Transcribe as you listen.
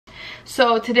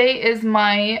So today is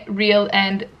my reel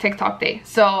and TikTok day.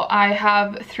 So I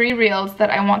have 3 reels that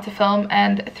I want to film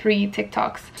and 3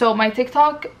 TikToks. So my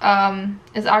TikTok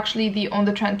is actually the On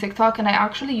The Trend TikTok, and I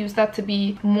actually use that to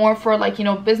be more for like, you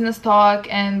know, business talk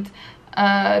and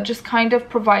just kind of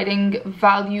providing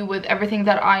value with everything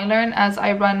that I learn as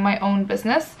I run my own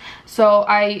business. So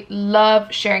I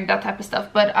love sharing that type of stuff,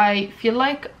 but I feel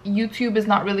like YouTube is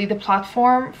not really the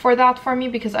platform for that for me,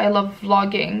 because I love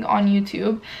vlogging on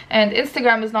YouTube, and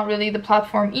Instagram is not really the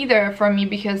platform either for me,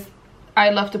 because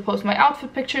I love to post my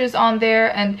outfit pictures on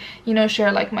there and, you know,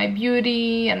 share like my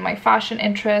beauty and my fashion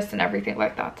interests and everything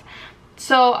like that.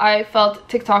 So I felt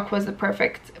TikTok was the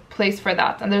perfect place for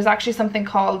that. And there's actually something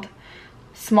called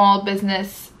Small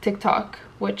Business TikTok,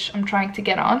 which I'm trying to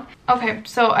get on. Okay,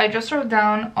 so I just wrote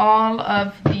down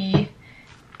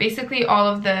basically all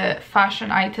of the fashion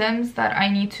items that I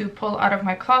need to pull out of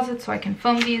my closet so I can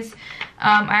film these.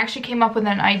 I actually came up with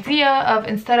an idea of,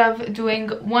 instead of doing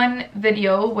one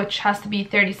video, which has to be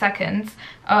 30 seconds,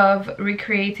 of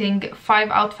recreating 5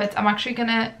 outfits, I'm actually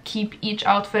gonna keep each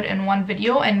outfit in one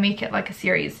video and make it like a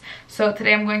series. So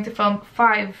today I'm going to film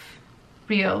 5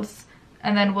 reels,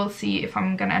 and then we'll see if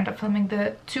I'm gonna end up filming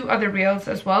the 2 other reels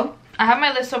as well. I have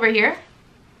my list over here,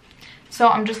 so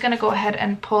I'm just gonna go ahead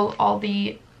and pull all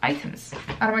the items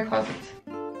out of my closet.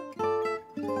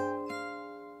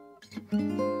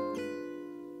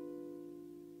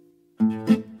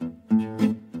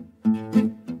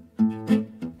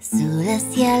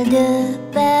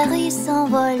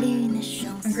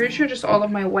 I'm pretty sure just all of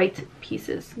my white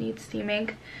pieces need steaming,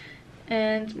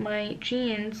 and my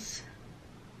jeans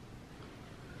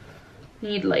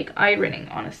need like ironing,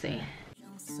 honestly.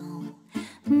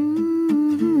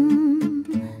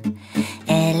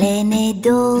 Elle est née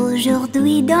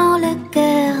d'aujourd'hui dans le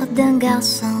cœur d'un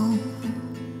garçon.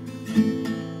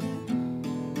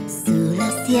 Sous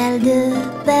le ciel de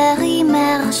Paris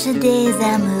marchent des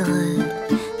amoureux.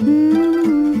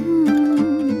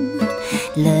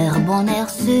 Leur bonheur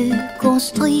se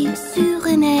construit sur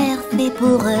une aire faite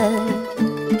pour eux.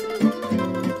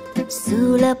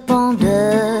 Sous le pont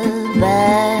de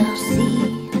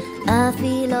Bercy, un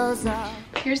philosophe.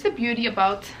 Here's the beauty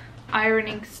about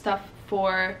ironing stuff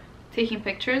for taking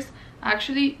pictures. I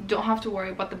actually don't have to worry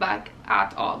about the back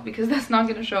at all, because that's not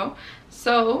gonna show.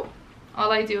 So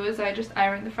all I do is I just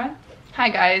iron the front. Hi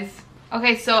guys.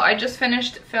 Okay, so I just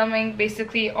finished filming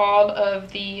basically all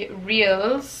of the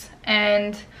reels,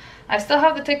 and I still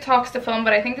have the TikToks to film,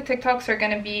 but I think the TikToks are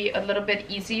gonna be a little bit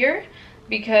easier,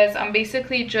 because I'm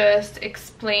basically just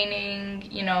explaining,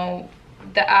 you know,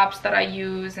 the apps that I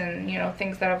use and, you know,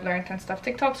 things that I've learned and stuff.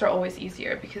 TikToks are always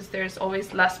easier because there's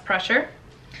always less pressure.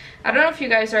 I don't know if you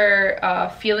guys are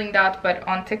feeling that, but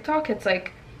on TikTok it's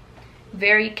like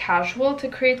very casual to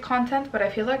create content, but I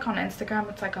feel like on Instagram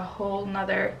it's like a whole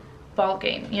nother ball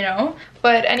game, you know.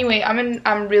 But anyway,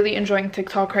 I'm really enjoying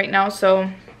TikTok right now, so,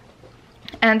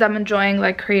 and I'm enjoying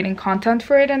like creating content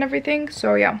for it and everything.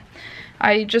 So yeah,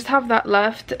 I just have that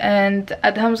left, and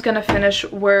Adham's gonna finish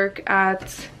work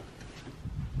at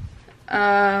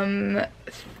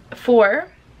 4.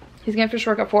 He's gonna finish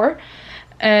work at 4,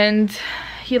 and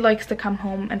he likes to come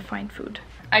home and find food.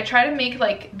 I try to make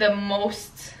like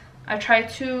I try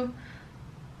to,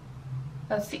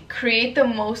 let's see, create the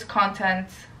most content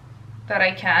that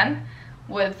I can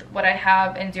with what I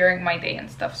have and during my day and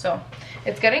stuff. So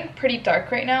it's getting pretty dark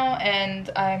right now, and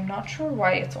I'm not sure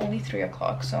why. It's only 3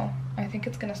 o'clock, so I think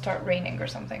it's gonna start raining or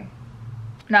something.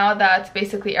 Now that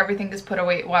basically everything is put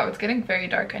away. Wow, it's getting very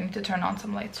dark. I need to turn on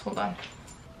some lights. Hold on.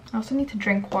 I also need to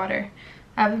drink water.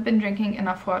 I haven't been drinking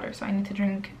enough water, so I need to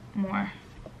drink more.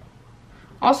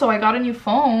 Also, I got a new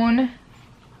phone.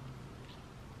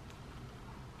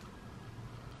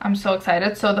 I'm so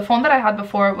excited. So the phone that I had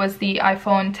before was the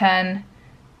iPhone 10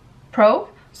 Pro.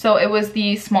 So it was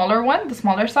the smaller one, the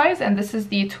smaller size, and this is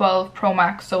the 12 Pro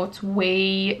Max, so it's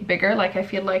way bigger. Like, I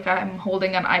feel like I'm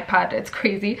holding an iPad. It's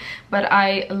crazy, but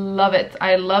I love it.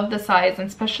 I love the size, and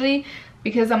especially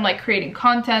because I'm like creating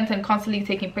content and constantly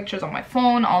taking pictures on my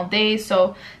phone all day.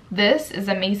 So this is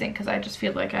amazing because I just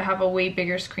feel like I have a way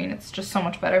bigger screen. It's just so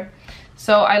much better.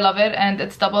 So I love it, and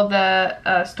it's double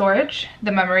the storage,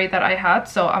 the memory that I had.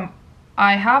 So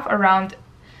I have around,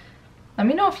 let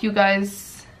me know if you guys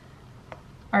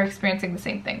are experiencing the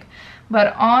same thing,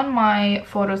 but on my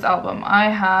photos album I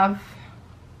have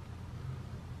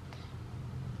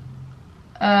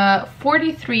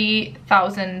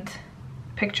 43,000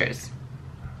 pictures.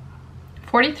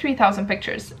 43,000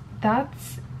 pictures.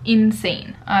 That's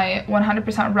insane. I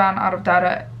 100% ran out of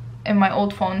data in my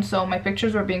old phone, so my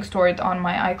pictures were being stored on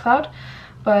my iCloud,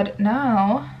 but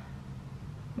now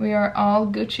we are all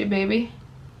Gucci, baby.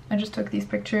 I just took these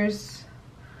pictures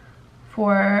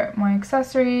for my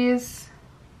accessories.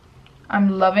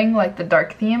 I'm loving like the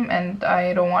dark theme and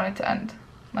I don't want it to end.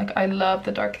 Like I love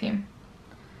the dark theme.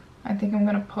 I think I'm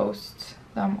gonna post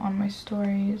them on my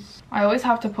stories. I always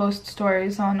have to post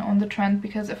stories on the trend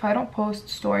because if I don't post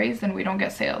stories then we don't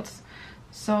get sales.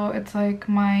 So it's like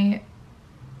my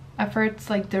efforts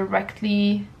like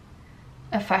directly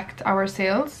affect our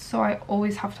sales, so I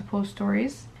always have to post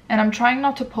stories. And I'm trying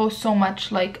not to post so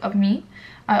much like of me.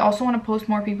 I also want to post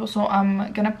more people, so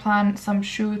I'm gonna plan some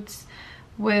shoots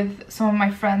with some of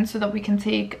my friends so that we can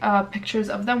take pictures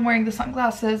of them wearing the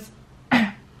sunglasses.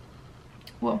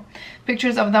 Well,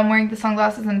 pictures of them wearing the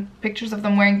sunglasses and pictures of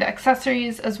them wearing the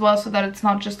accessories as well, so that it's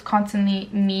not just constantly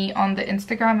me on the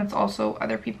Instagram, it's also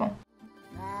other people.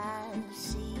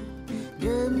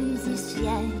 De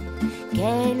musiciens,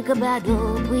 quelques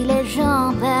badauds prient les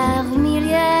gens par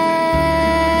milliers.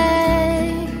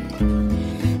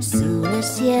 Sous le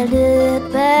ciel de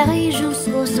Paris,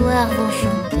 jusqu'au soir vont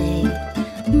chanter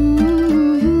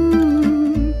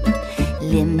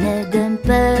l'hymne d'un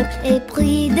peuple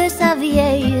épris de sa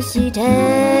vieille cité.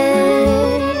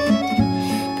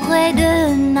 Près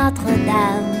de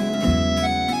Notre-Dame,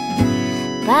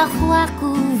 parfois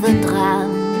couvre un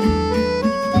drame.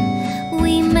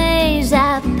 Oui, mais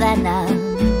à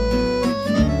Paname,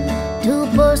 tout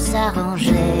peut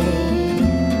s'arranger.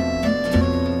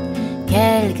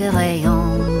 Quelques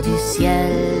rayons du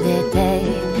ciel d'été,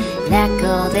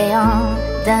 l'accordéon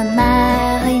d'un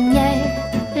marinier,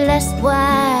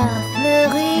 l'espoir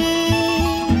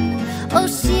fleurit au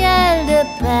ciel de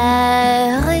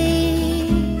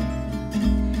Paris.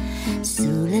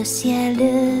 Sous le ciel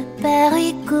de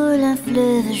Paris coule un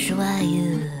fleuve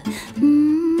joyeux.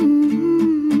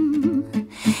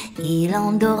 Il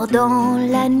endort dans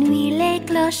la nuit les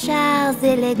clochards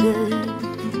et les gueux.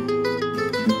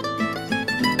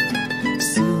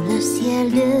 Sous le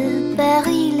ciel de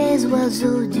Paris, les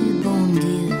oiseaux du bon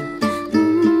Dieu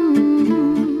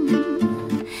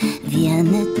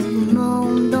viennent du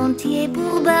monde entier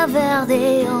pour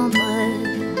bavarder entre eux.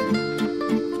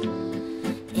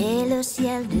 Et le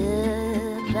ciel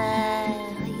de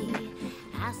Paris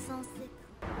a son secret.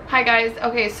 Hi guys,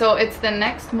 okay, so it's the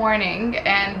next morning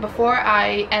and before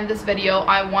I end this video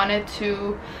I wanted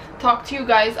to talk to you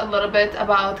guys a little bit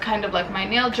about kind of like my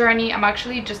nail journey. I'm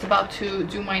actually just about to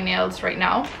do my nails right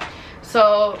now.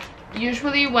 So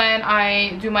usually when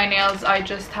I do my nails I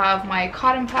just have my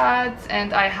cotton pads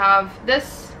and I have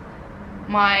this,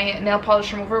 my nail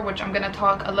polish remover, which I'm gonna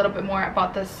talk a little bit more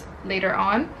about this later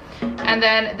on. And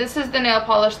then this is the nail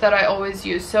polish that I always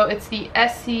use. So it's the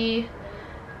Essie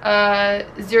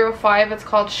 05, it's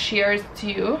called Shears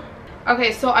to You.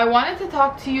 Okay, so I wanted to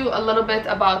talk to you a little bit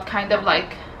about kind of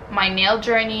like my nail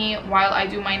journey while I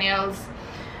do my nails.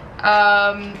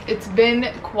 It's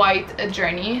been quite a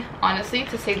journey, honestly,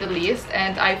 to say the least,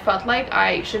 and I felt like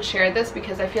I should share this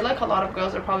because I feel like a lot of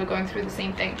girls are probably going through the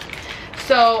same thing.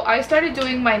 So I started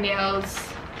doing my nails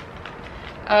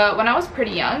when I was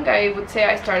pretty young. I would say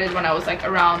I started when I was like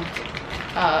around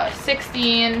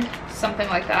 16, something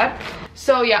like that.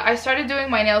 So yeah, I started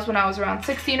doing my nails when I was around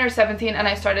 16 or 17 and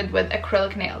I started with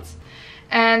acrylic nails.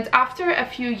 And after a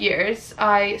few years,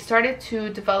 I started to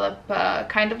develop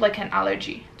kind of like an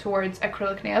allergy towards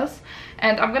acrylic nails.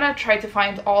 And I'm gonna try to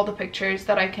find all the pictures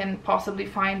that I can possibly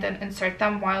find and insert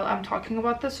them while I'm talking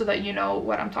about this so that you know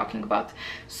what I'm talking about.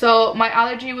 So my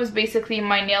allergy was basically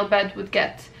my nail bed would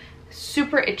get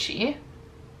super itchy,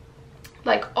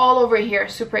 like all over here,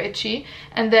 super itchy,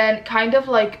 and then kind of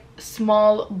like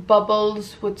small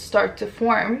bubbles would start to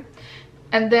form,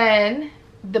 and then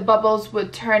the bubbles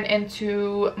would turn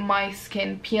into my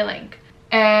skin peeling.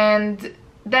 And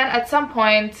then at some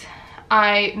point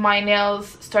my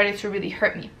nails started to really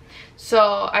hurt me.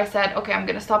 So I said, okay, I'm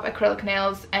gonna stop acrylic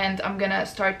nails and I'm gonna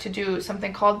start to do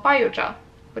something called biogel,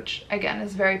 which again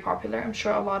is very popular. I'm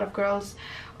sure a lot of girls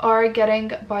are getting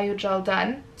biogel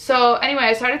done. So anyway,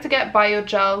 I started to get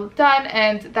biogel done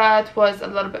and that was a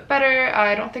little bit better.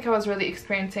 I don't think I was really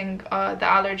experiencing the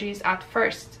allergies at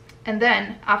first. And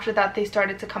then after that they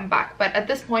started to come back. But at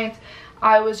this point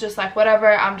I was just like,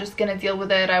 whatever, I'm just gonna deal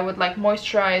with it. I would like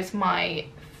moisturize my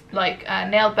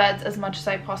nail beds as much as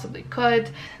I possibly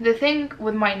could. The thing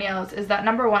with my nails is that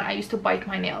number one, I used to bite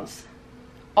my nails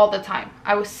all the time.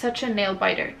 I was such a nail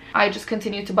biter. I just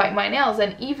continued to bite my nails,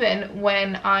 and even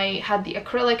when I had the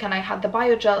acrylic and I had the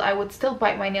biogel, I would still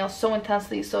bite my nails so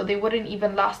intensely, so they wouldn't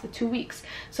even last the 2 weeks.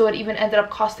 So it even ended up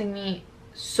costing me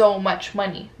so much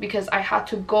money because I had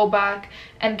to go back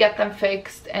and get them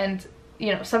fixed, and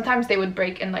you know, sometimes they would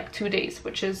break in like 2 days,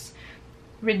 which is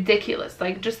ridiculous.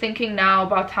 Like, just thinking now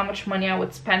about how much money I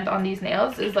would spend on these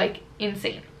nails is like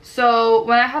insane. So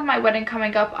when I had my wedding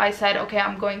coming up, I said, okay,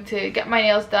 I'm going to get my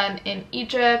nails done in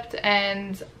Egypt,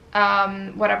 and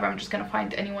whatever, I'm just gonna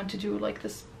find anyone to do like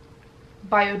this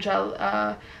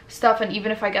biogel stuff, and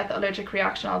even if I get the allergic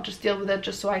reaction, I'll just deal with it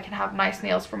just so I can have nice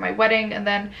nails for my wedding, and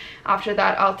then after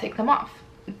that I'll take them off.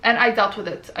 And I dealt with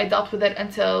it. I dealt with it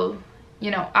until,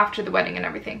 you know, after the wedding and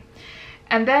everything.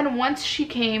 And then once she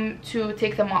came to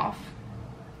take them off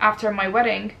after my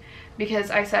wedding,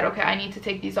 because I said, okay, I need to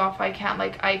take these off, I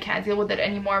can't deal with it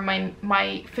anymore.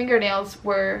 My fingernails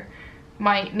were,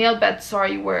 my nail beds,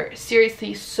 sorry, were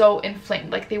seriously so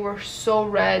inflamed. Like, they were so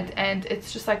red, and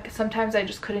it's just like sometimes I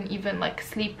just couldn't even like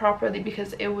sleep properly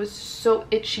because it was so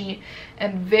itchy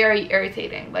and very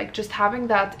irritating. Like, just having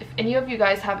that, if any of you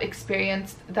guys have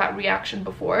experienced that reaction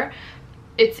before,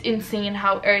 it's insane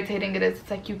how irritating it is.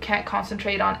 It's like you can't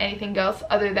concentrate on anything else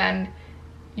other than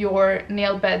your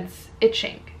nail beds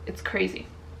itching. It's crazy.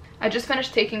 I just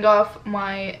finished taking off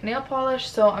my nail polish,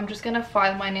 so I'm just gonna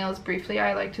file my nails briefly.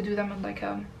 I like to do them in like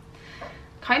a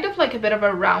kind of like a bit of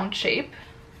a round shape,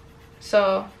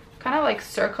 so kind of like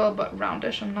circle but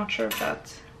roundish. I'm not sure if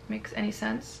that makes any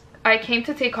sense. I came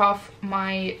to take off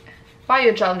my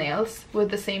biogel nails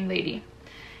with the same lady,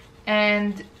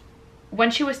 and when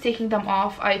she was taking them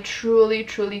off, I truly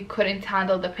couldn't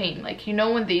handle the pain. Like, you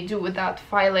know when they do with that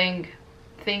filing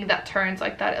thing that turns,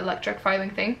 like that electric filing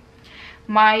thing,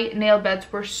 my nail beds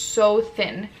were so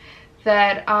thin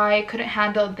that I couldn't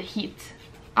handle the heat.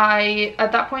 I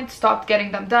at that point stopped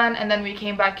getting them done, and then we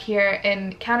came back here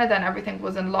in Canada and everything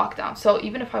was in lockdown, so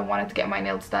even if I wanted to get my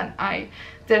nails done, I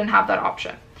didn't have that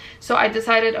option. So I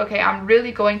decided, okay, I'm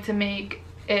really going to make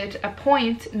it a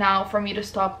point now for me to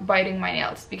stop biting my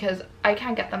nails, because I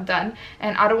can't get them done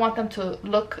and I don't want them to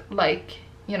look like,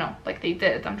 you know, like they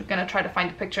did. I'm gonna try to find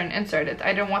a picture and insert it.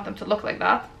 I didn't want them to look like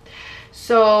that,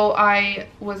 so I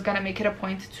was gonna make it a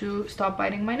point to stop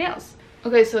biting my nails.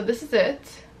 Okay, so this is it.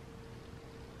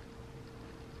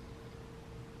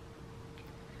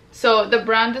 So the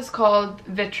brand is called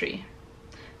Vitry.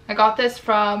 I got this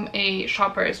from a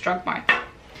Shoppers Drug Mart.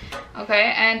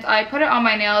 Okay, and I put it on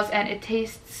my nails and it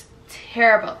tastes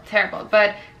terrible,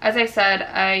 but as I said,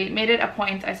 I made it a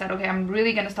point. I said, okay, I'm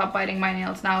really gonna stop biting my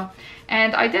nails now,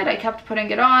 and I did. I kept putting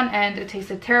it on and it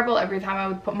tasted terrible. Every time I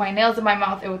would put my nails in my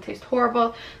mouth, it would taste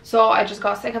horrible, so I just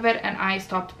got sick of it and I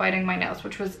stopped biting my nails,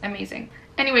 which was amazing.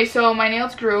 Anyway, so my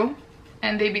nails grew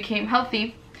and they became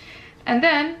healthy, and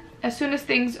then as soon as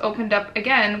things opened up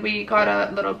again, we got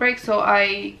a little break, so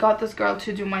I got this girl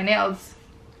to do my nails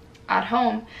at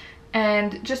home,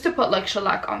 and just to put like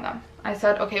shellac on them. I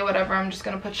said, okay, whatever, I'm just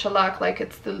gonna put shellac. Like,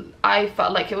 I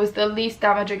felt like it was the least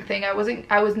damaging thing. I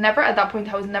was never, at that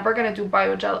point, I was never gonna do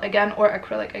biogel again or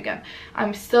acrylic again.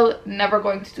 I'm still never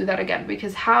going to do that again,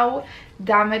 because how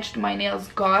damaged my nails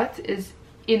got is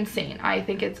insane. I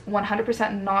think it's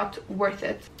 100% not worth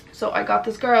it. So I got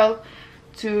this girl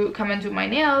to come and do my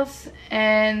nails,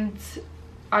 and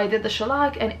I did the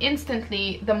shellac, and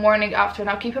instantly the morning after,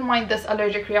 now keep in mind this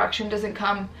allergic reaction doesn't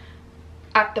come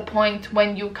at the point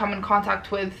when you come in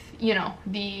contact with, you know,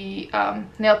 the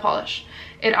nail polish.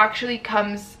 It actually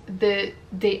comes the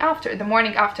day after, the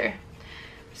morning after.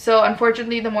 So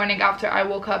unfortunately, the morning after, I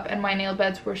woke up and my nail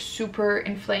beds were super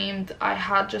inflamed. I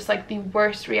had just like the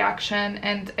worst reaction,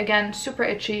 and again, super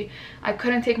itchy. I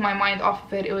couldn't take my mind off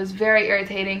of it. It was very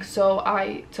irritating, so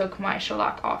I took my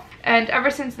shellac off. And ever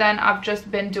since then, I've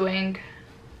just been doing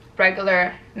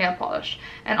regular nail polish,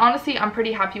 and honestly I'm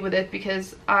pretty happy with it,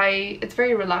 because it's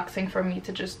very relaxing for me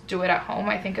to just do it at home.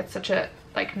 I think it's such a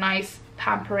like nice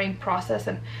pampering process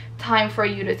and time for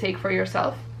you to take for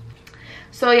yourself.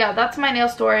 So yeah, that's my nail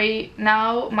story.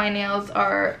 Now my nails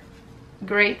are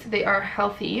great, they are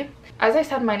healthy. As I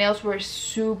said, my nails were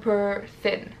super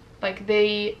thin, like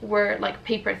they were like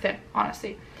paper thin,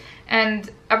 honestly. And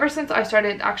ever since I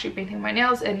started actually painting my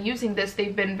nails and using this,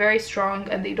 they've been very strong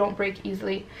and they don't break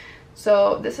easily.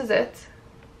 So this is it.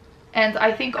 And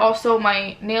I think also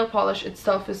my nail polish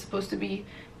itself is supposed to be,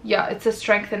 yeah, it's a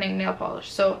strengthening nail polish.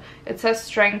 So it says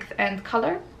strength and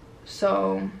color.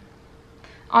 So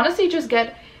honestly, just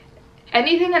get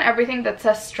anything and everything that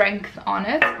says strength on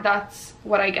it. That's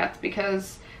what I get,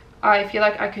 because I feel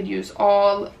like I could use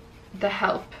all the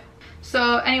help.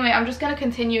 So anyway, I'm just gonna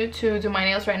continue to do my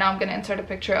nails right now. I'm gonna insert a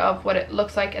picture of what it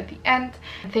looks like at the end.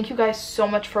 Thank you guys so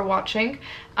much for watching.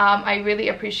 I really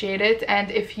appreciate it, and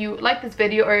if you like this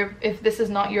video, or if this is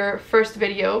not your first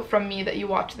video from me that you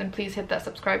watch, then please hit that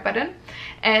subscribe button,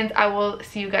 and I will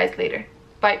see you guys later.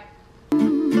 Bye.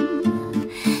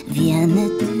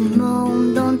 Viennent du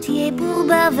monde entier pour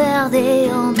bavarder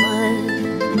entre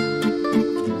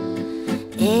eux.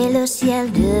 Et le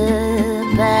ciel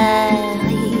de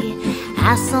Paris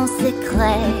a son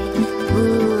secret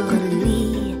pour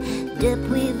lui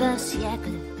depuis 20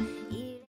 siècles.